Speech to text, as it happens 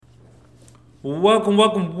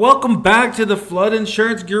Welcome back to the Flood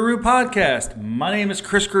Insurance Guru podcast. My name is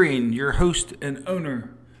Chris Green, your host and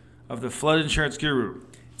owner of the Flood Insurance Guru.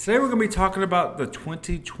 Today we're going to be talking about the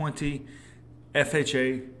 2020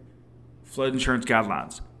 FHA flood insurance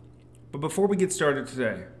guidelines. But before we get started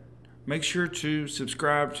today, make sure to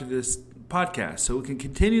subscribe to this podcast so we can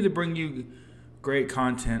continue to bring you great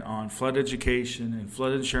content on flood education and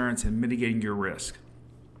flood insurance and mitigating your risk.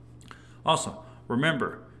 Also,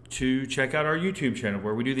 remember to check out our YouTube channel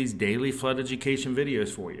where we do these daily flood education videos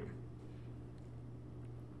for you.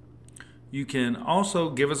 You can also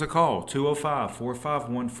give us a call,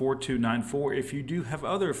 205-451-4294, if you do have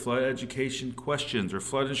other flood education questions or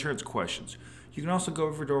flood insurance questions. You can also go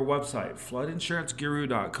over to our website,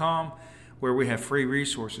 floodinsuranceguru.com, where we have free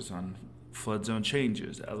resources on flood zone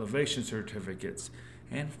changes, elevation certificates,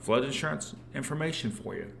 and flood insurance information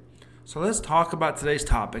for you. So let's talk about today's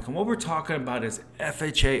topic, and what we're talking about is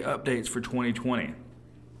FHA updates for 2020.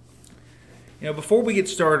 Before we get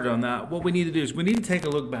started on that, what we need to do is we need to take a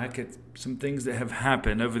look back at some things that have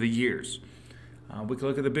happened over the years. We can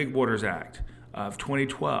look at the Biggert Waters Act of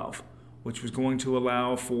 2012, which was going to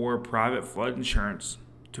allow for private flood insurance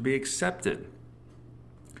to be accepted.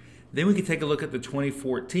 Then we can take a look at the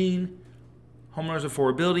 2014 Homeowners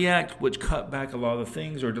Affordability Act, which cut back a lot of the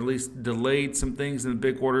things or at least delayed some things in the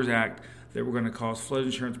Biggert Waters Act that were going to cause flood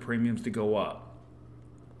insurance premiums to go up.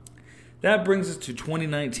 That brings us to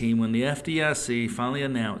 2019 when the FDIC finally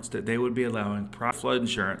announced that they would be allowing private flood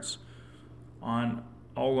insurance on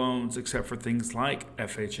all loans except for things like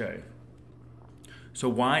FHA. So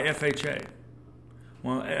why FHA?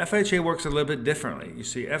 Well, FHA works a little bit differently. You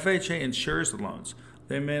see, FHA insures the loans.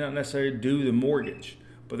 They may not necessarily do the mortgage,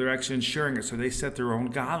 but they're actually insuring it. So they set their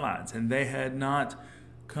own guidelines, and they had not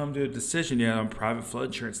come to a decision yet on private flood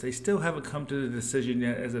insurance. They still haven't come to the decision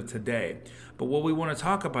yet as of today. But what we want to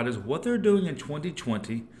talk about is what they're doing in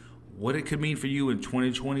 2020, what it could mean for you in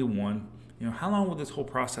 2021. How long will this whole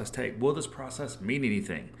process take? Will this process mean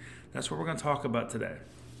anything? That's what we're going to talk about today.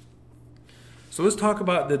 So let's talk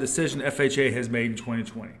about the decision FHA has made in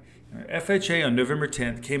 2020. FHA on November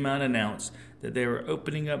 10th came out and announced that they were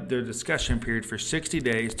opening up their discussion period for 60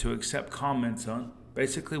 days to accept comments on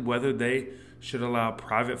basically whether they should allow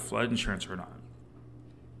private flood insurance or not.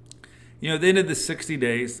 At the end of the 60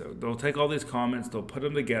 days, they'll take all these comments, they'll put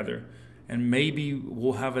them together, and maybe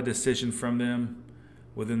we'll have a decision from them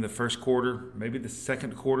within the first quarter, maybe the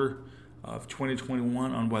second quarter of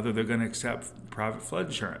 2021 on whether they're going to accept private flood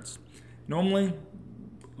insurance. Normally,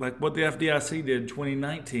 like what the FDIC did in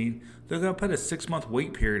 2019, they're going to put a 6-month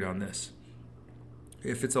wait period on this.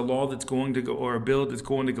 If it's a law that's going to go, or a bill that's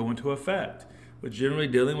going to go into effect. But generally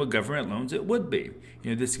dealing with government loans, it would be.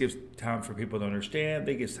 This gives time for people to understand.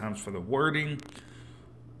 It gives time for the wording.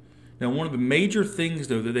 Now, one of the major things,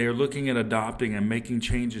 though, that they are looking at adopting and making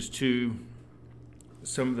changes to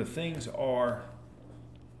some of the things are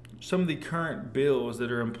some of the current bills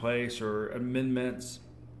that are in place or amendments.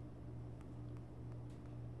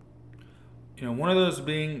 One of those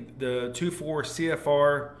being the 24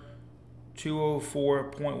 CFR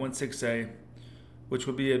 204.16a, which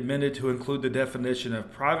would be amended to include the definition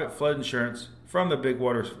of private flood insurance from the Biggert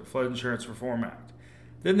Waters Flood Insurance Reform Act.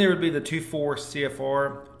 Then there would be the 24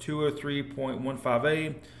 CFR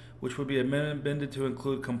 203.15a, which would be amended to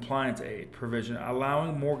include compliance aid provision,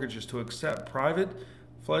 allowing mortgages to accept private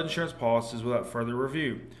flood insurance policies without further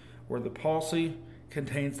review, where the policy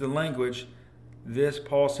contains the language, "This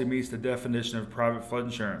policy meets the definition of private flood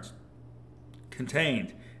insurance,"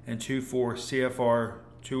 contained in 24 CFR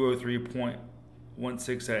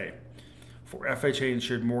 203.16a for FHA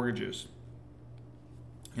insured mortgages.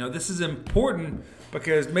 This is important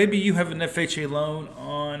because maybe you have an FHA loan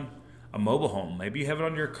on a mobile home. Maybe you have it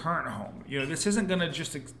on your current home. This isn't going to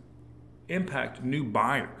just impact new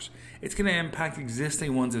buyers. It's going to impact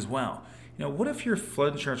existing ones as well. What if your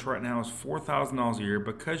flood insurance right now is $4,000 a year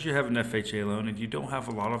because you have an FHA loan and you don't have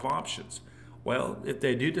a lot of options? Well, if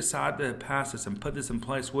they do decide to pass this and put this in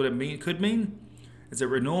place, what it could mean is at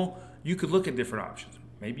renewal, you could look at different options.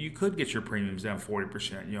 Maybe you could get your premiums down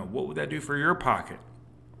 40%. What would that do for your pocket?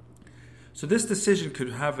 So this decision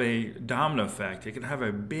could have a domino effect. It could have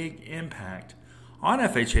a big impact on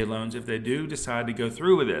FHA loans if they do decide to go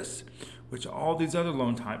through with this, which all these other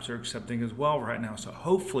loan types are accepting as well right now. So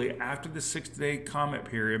hopefully after the 60-day comment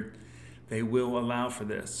period, they will allow for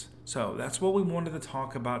this. So that's what we wanted to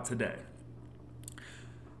talk about today.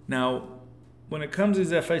 Now, when it comes to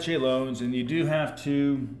these FHA loans, and you do have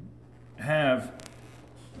to have,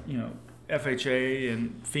 FHA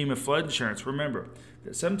and FEMA flood insurance, remember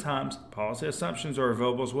that sometimes policy assumptions are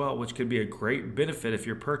available as well, which could be a great benefit if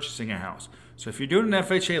you're purchasing a house. So if you're doing an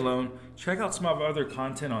FHA loan, check out some of our other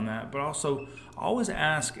content on that, but also always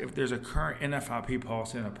ask if there's a current NFIP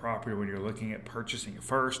policy on a property when you're looking at purchasing it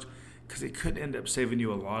first, because it could end up saving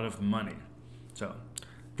you a lot of money. So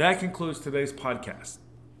that concludes today's podcast.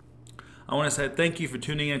 I want to say thank you for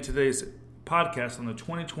tuning in to today's podcast on the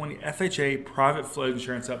 2020 FHA Private Flood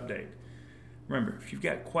Insurance Update. Remember, if you've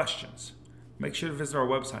got questions, make sure to visit our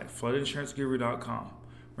website, floodinsuranceguru.com.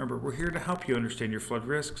 Remember, we're here to help you understand your flood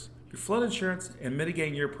risks, your flood insurance, and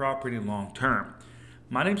mitigating your property long term.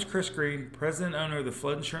 My name is Chris Green, President and owner of the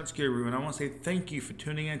Flood Insurance Guru, and I want to say thank you for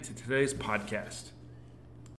tuning in to today's podcast.